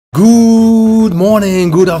Good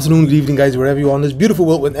morning, good afternoon, good evening guys, wherever you are on this beautiful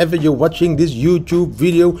world, whenever you're watching this YouTube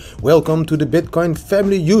video. Welcome to the Bitcoin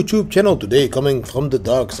family YouTube channel. Today coming from the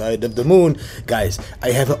dark side of the moon. Guys,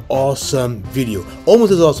 I have an awesome video,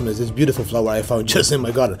 almost as awesome as this beautiful flower I found just in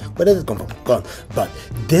my garden. Where did it come from? Gone. But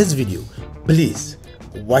this video, please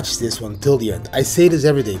watch this one till the end. I say this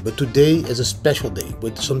every day, but today is a special day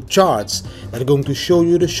with some charts that are going to show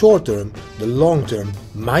you the short term, the long term.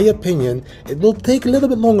 My opinion, it will take a little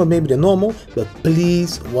bit longer maybe than normal, but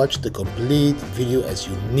please watch the complete video as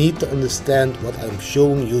you need to understand what I'm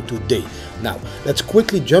showing you today. Now let's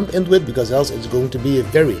quickly jump into it, because else it's going to be a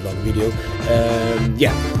very long video.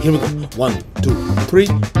 Yeah, here we go. 1, 2, 3,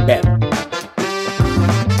 bam.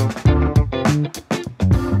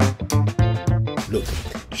 Look,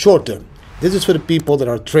 short term. This is for the people that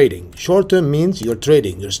are trading. Short term means you're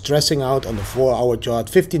trading. You're stressing out on the 4-hour chart,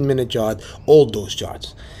 15-minute chart, all those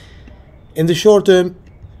charts. In the short term,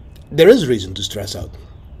 there is reason to stress out,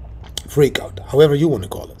 freak out, however you want to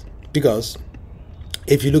call it. Because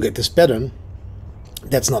if you look at this pattern,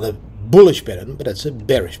 that's not a bullish pattern, but that's a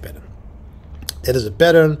bearish pattern. That is a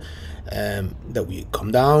pattern that we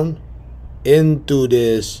come down into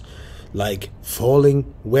this like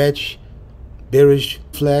falling wedge, bearish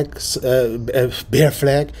flags, bear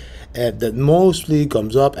flag, that mostly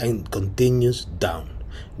comes up and continues down.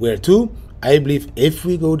 Where to? I believe if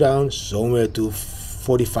we go down somewhere to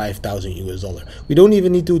 45,000 US dollar, we don't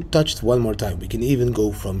even need to touch it one more time. We can even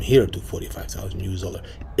go from here to 45,000 US dollar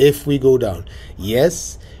if we go down.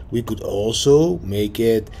 Yes, we could also make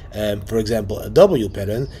it, for example, a W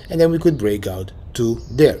pattern, and then we could break out to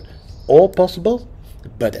there. All possible.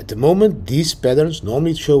 But at the moment, these patterns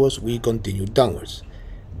normally show us we continue downwards.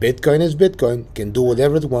 Bitcoin is Bitcoin, can do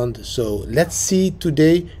whatever it wants. So let's see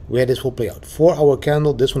today where this will play out. 4-hour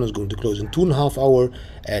candle, this one is going to close in 2.5 hours.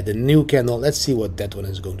 The new candle, let's see what that one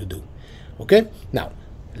is going to do. Okay, now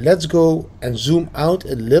let's go and zoom out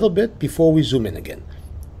a little bit before we zoom in again.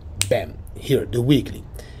 Bam, here, the weekly.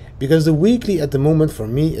 Because the weekly at the moment for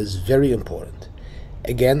me is very important.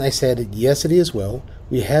 Again, I said it yesterday as well.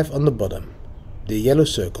 We have on the bottom the yellow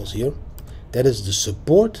circles here. That is the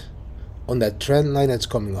support on that trend line that's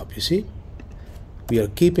coming up. You see, we are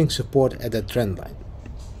keeping support at that trend line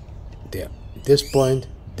there, this point,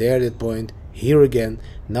 there, that point, here again.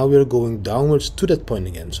 Now we are going downwards to that point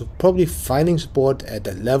again, so probably finding support at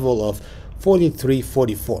the level of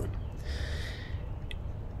 43.44.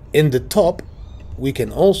 in the top we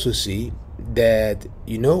can also see that,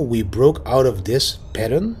 you know, we broke out of this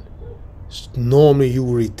pattern. Normally you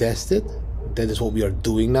retest it. That is what we are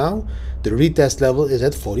doing now. The retest level is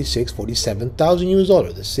at 47,000 US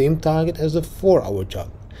dollar, the same target as the 4-hour chart.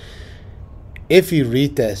 If we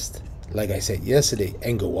retest, like I said yesterday,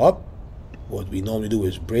 and go up, what we normally do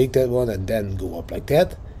is break that one and then go up like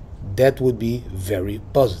that. That would be very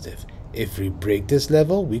positive. If we break this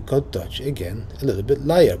level, we could touch again a little bit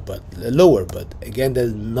lower, but again,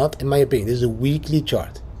 that's not, in my opinion, this is a weekly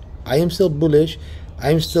chart. I am still bullish.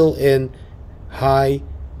 I'm still in high,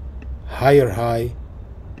 higher high,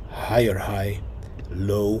 higher high,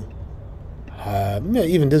 low,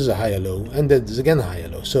 even this is a higher low, and that is again a higher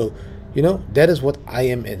low. So, you know, that is what I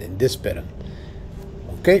am in this pattern.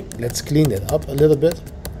 Okay, let's clean that up a little bit.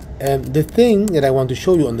 The thing that I want to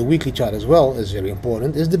show you on the weekly chart as well is very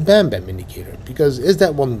important, is the Bam Bam indicator, because is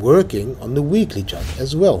that one working on the weekly chart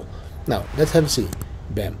as well? Now let's have a see.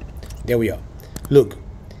 Bam, there we are. Look,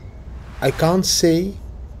 I can't say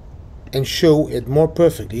and show it more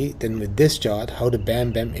perfectly than with this chart how the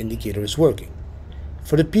Bam Bam indicator is working.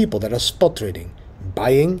 For the people that are spot trading,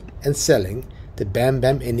 buying and selling, the Bam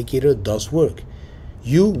Bam indicator does work.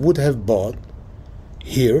 You would have bought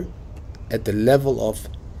here at the level of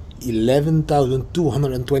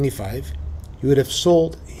 11,225. You would have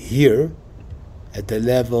sold here at the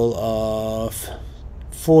level of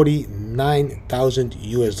 49,000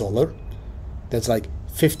 US dollar. That's like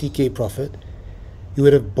 50k profit. You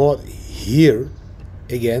would have bought here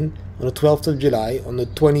again on the 12th of July, on the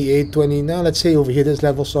 28, now let's say over here this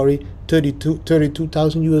level, sorry,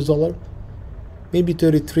 32,000 US dollar, maybe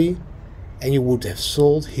 33, and you would have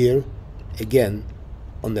sold here again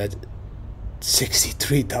on that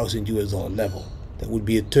 63,000 US dollar level. That would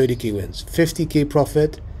be a 30k wins, 50k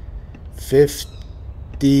profit,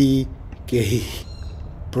 50k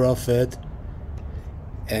profit,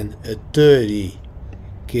 and a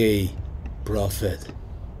 30k profit.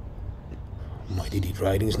 My Didi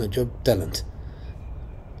writing is not your talent.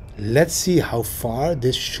 Let's see how far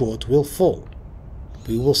this short will fall.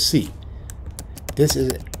 We will see. This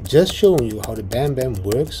is just showing you how the Bam Bam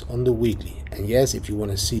works on the weekly. And yes, if you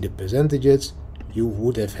want to see the percentages, you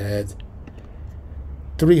would have had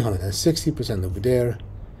 360% over there,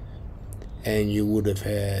 and you would have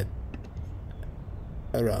had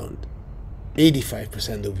around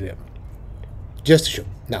 85% over there. Just to show.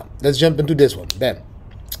 Now let's jump into this one. Bam.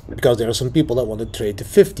 Because there are some people that want to trade to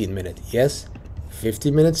 15-minute. Yes,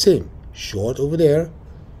 15-minute same. Short over there.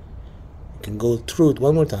 You can go through it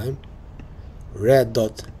one more time. Red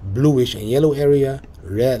dot, bluish and yellow area,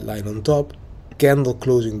 red line on top, candle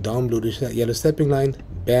closing down below the yellow stepping line,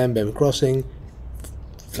 bam bam crossing,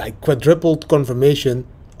 like quadrupled confirmation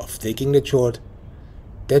of taking that short.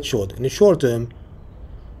 That short in the short term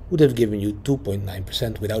would have given you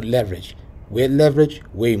 2.9% without leverage. With leverage,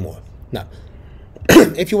 way more. Now,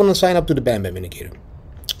 if you want to sign up to the Bam Bam indicator,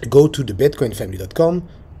 go to thebitcoinfamily.com.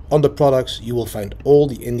 On the products, you will find all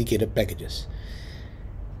the indicator packages.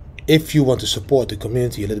 If you want to support the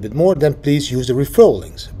community a little bit more, then please use the referral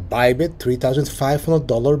links. Bybit,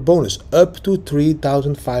 $3,500 bonus, up to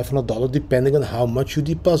 $3,500 depending on how much you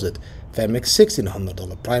deposit. Famex,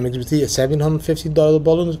 $1,600, PrimeXBT, a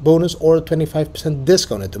 $750 bonus or a 25%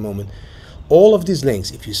 discount at the moment. All of these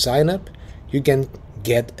links, if you sign up, you can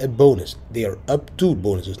get a bonus. They are up to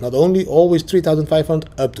bonuses, not only always 3,500,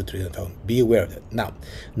 up to 3,500. Be aware of that.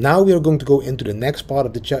 Now we are going to go into the next part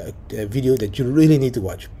of the video that you really need to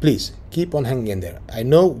watch. Please keep on hanging in there. I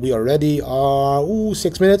know we already are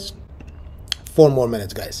 6 minutes. 4 more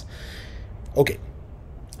minutes, guys. Okay,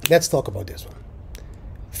 let's talk about this one.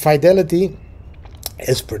 Fidelity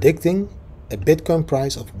is predicting a Bitcoin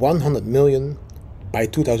price of 100 million by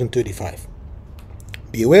 2035.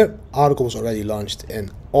 Be aware, article was already launched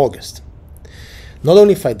in August. Not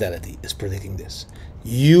only Fidelity is predicting this,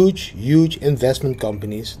 huge investment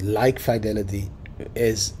companies like Fidelity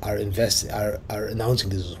are announcing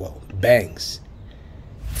this as well. Banks,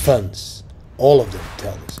 funds, all of them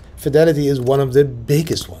tell us. Fidelity is one of the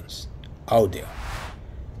biggest ones out there.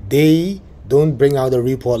 They don't bring out a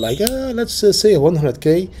report like, let's say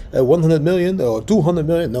 100K, 100 million or 200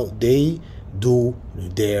 million. No, they do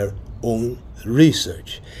their own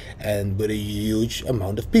research and with a huge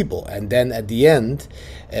amount of people, and then at the end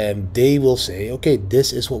they will say, okay,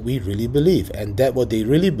 this is what we really believe, and that what they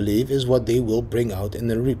really believe is what they will bring out in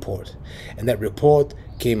the report, and that report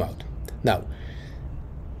came out. Now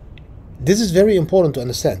this is very important to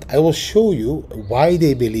understand. I will show you why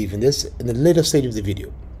they believe in this in the later stage of the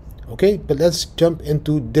video. Okay, but let's jump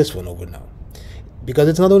into this one over now, because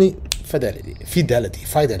it's not only Fidelity,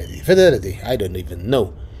 I don't even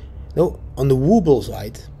know. No, on the Wooble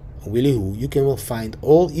side, Willy Who, you can find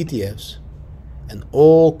all ETFs and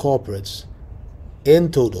all corporates in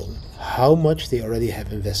total, how much they already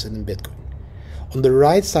have invested in Bitcoin. On the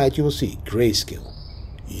right side, you will see Grayscale,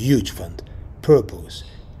 huge fund, Purpose,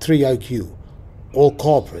 3IQ, all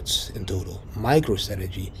corporates in total,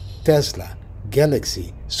 MicroStrategy, Tesla,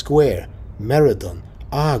 Galaxy, Square, Marathon,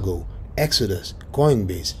 Argo, Exodus,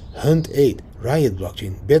 Coinbase, Hunt8, Riot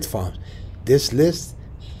Blockchain, Bitfarms. This list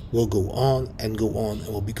will go on and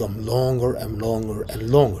will become longer and longer and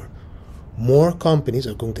longer. More companies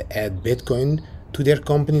are going to add Bitcoin to their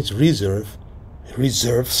company's reserves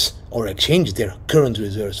or exchange their current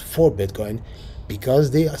reserves for Bitcoin,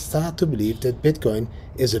 because they start to believe that Bitcoin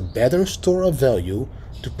is a better store of value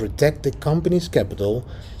to protect the company's capital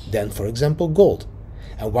than, for example, gold.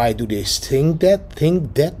 And why do they think that?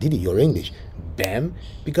 Didi, your English. Bam,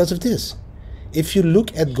 because of this. If you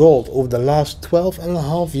look at gold over the last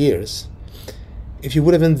 12.5 years, if you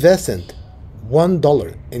would have invested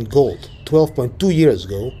 $1 in gold 12.2 years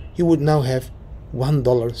ago, you would now have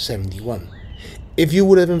 $1.71. If you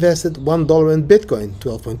would have invested $1 in Bitcoin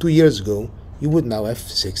 12.2 years ago, you would now have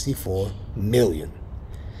 64 million.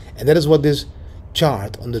 And that is what this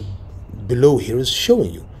chart on the below here is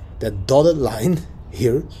showing you. That dotted line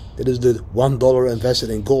here, that is the $1 invested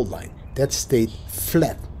in gold line, that stayed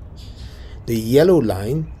flat. The yellow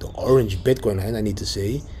line, the orange Bitcoin line, I need to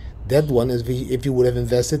say, that one is if you would have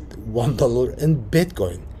invested $1 in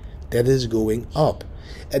Bitcoin, that is going up.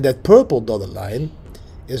 And that purple dotted line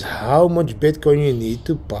is how much Bitcoin you need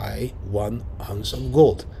to buy 1 ounce of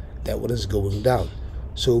gold. That one is going down.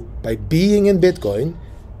 So by being in Bitcoin,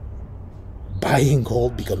 buying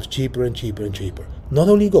gold becomes cheaper and cheaper and cheaper. Not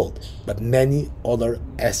only gold, but many other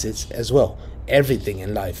assets as well. Everything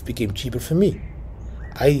in life became cheaper for me.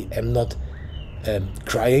 I am not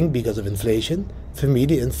crying because of inflation. For me,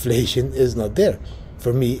 the inflation is not there.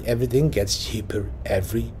 For me, everything gets cheaper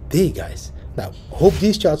every day, guys. Now, hope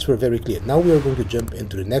these charts were very clear. Now we are going to jump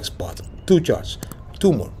into the next part. 2 charts,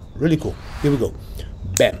 2 more, really cool. Here we go.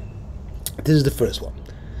 Bam. This is the first one.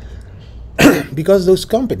 Because those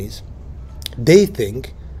companies, they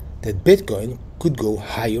think that Bitcoin could go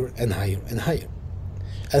higher and higher and higher.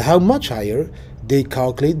 And how much higher, they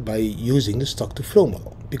calculate by using the stock to flow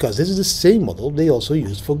model, because this is the same model they also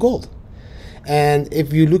used for gold. And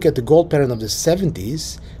if you look at the gold pattern of the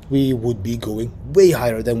 70s, we would be going way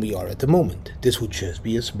higher than we are at the moment. This would just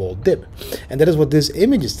be a small dip. And that is what this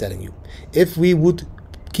image is telling you. If we would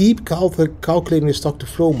keep calculating the stock to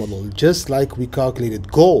flow model just like we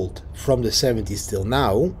calculated gold from the 70s till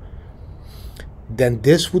now, then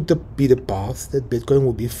this would be the path that Bitcoin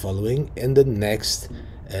will be following in the next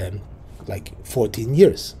like 14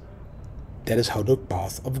 years. That is how the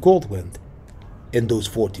path of gold went in those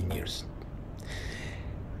 14 years.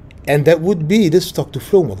 And that would be the stock to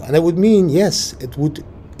flow model. And that would mean, yes, it would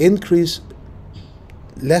increase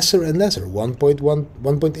lesser and lesser,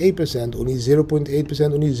 1.8%, only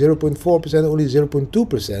 0.8%, only 0.4%, only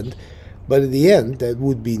 0.2%. But at the end, that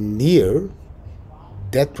would be near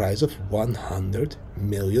that price of $100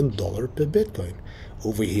 million per Bitcoin.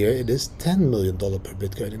 Over here it is $10 million per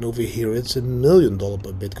Bitcoin, and over here it's $1 million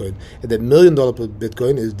per Bitcoin. And that $1 million per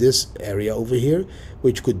Bitcoin is this area over here,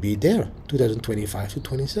 which could be there 2025 to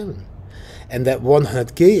 27. And that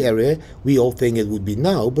 100k area, we all think it would be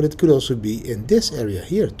now, but it could also be in this area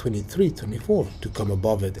here, 23, 24, to come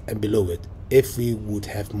above it and below it, if we would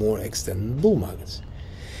have more extended bull markets.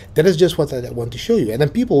 That is just what I want to show you. And then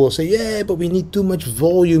people will say, yeah, but we need too much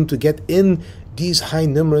volume to get in these high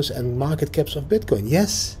numbers and market caps of Bitcoin.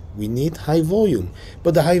 Yes, we need high volume.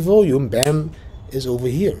 But the high volume, bam, is over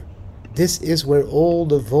here. This is where all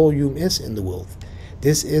the volume is in the world.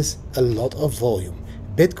 This is a lot of volume.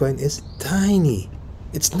 Bitcoin is tiny.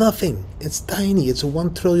 It's nothing. It's tiny. It's a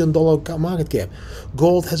 $1 trillion market cap.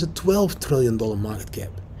 Gold has a $12 trillion market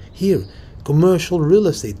cap. Here, commercial real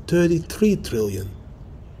estate, 33 trillion.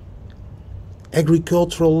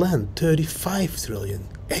 Agricultural land, 35 trillion.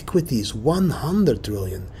 Equities, 100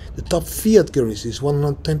 trillion. The top fiat currencies,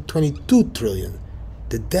 122 trillion.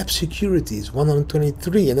 The debt securities,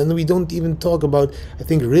 123. And then we don't even talk about, I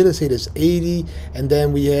think real estate is 80. And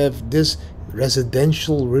then we have this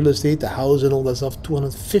residential real estate, the house and all that stuff,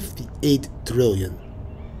 258 trillion.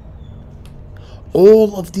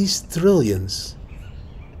 All of these trillions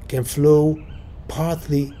can flow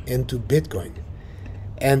partly into Bitcoin.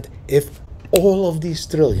 And if all of these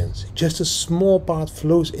trillions, just a small part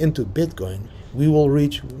flows into Bitcoin, we will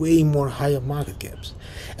reach way more higher market caps.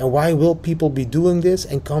 And why will people be doing this,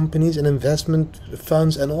 and companies and investment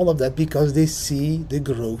funds and all of that? Because they see the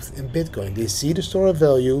growth in Bitcoin. They see the store of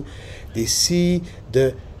value. They see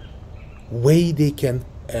the way they can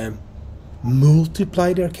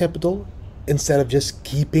multiply their capital instead of just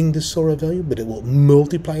keeping the store of value, but it will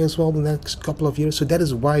multiply as well in the next couple of years. So that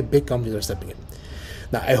is why big companies are stepping in.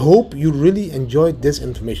 Now, I hope you really enjoyed this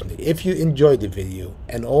information. If you enjoyed the video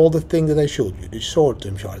and all the things that I showed you, the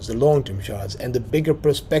short-term charts, the long-term charts, and the bigger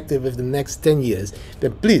perspective of the next 10 years,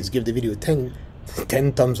 then please give the video 10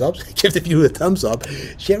 thumbs up. Give the video a thumbs up,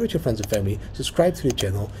 share it with your friends and family, subscribe to the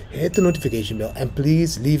channel, hit the notification bell, and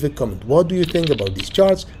please leave a comment. What do you think about these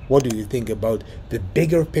charts? What do you think about the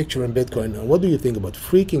bigger picture in Bitcoin? And what do you think about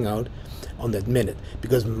freaking out on that minute?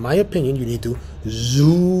 Because in my opinion, you need to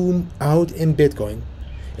zoom out in Bitcoin.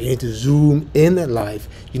 You need to zoom in at life.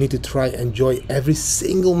 You need to try and enjoy every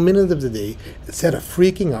single minute of the day instead of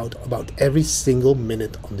freaking out about every single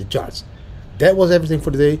minute on the charts. That was everything for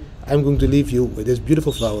today. I'm going to leave you with this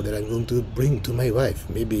beautiful flower that I'm going to bring to my wife.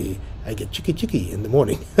 Maybe I get chicky in the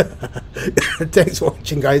morning. Thanks for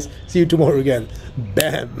watching, guys. See you tomorrow again.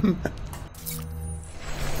 Bam.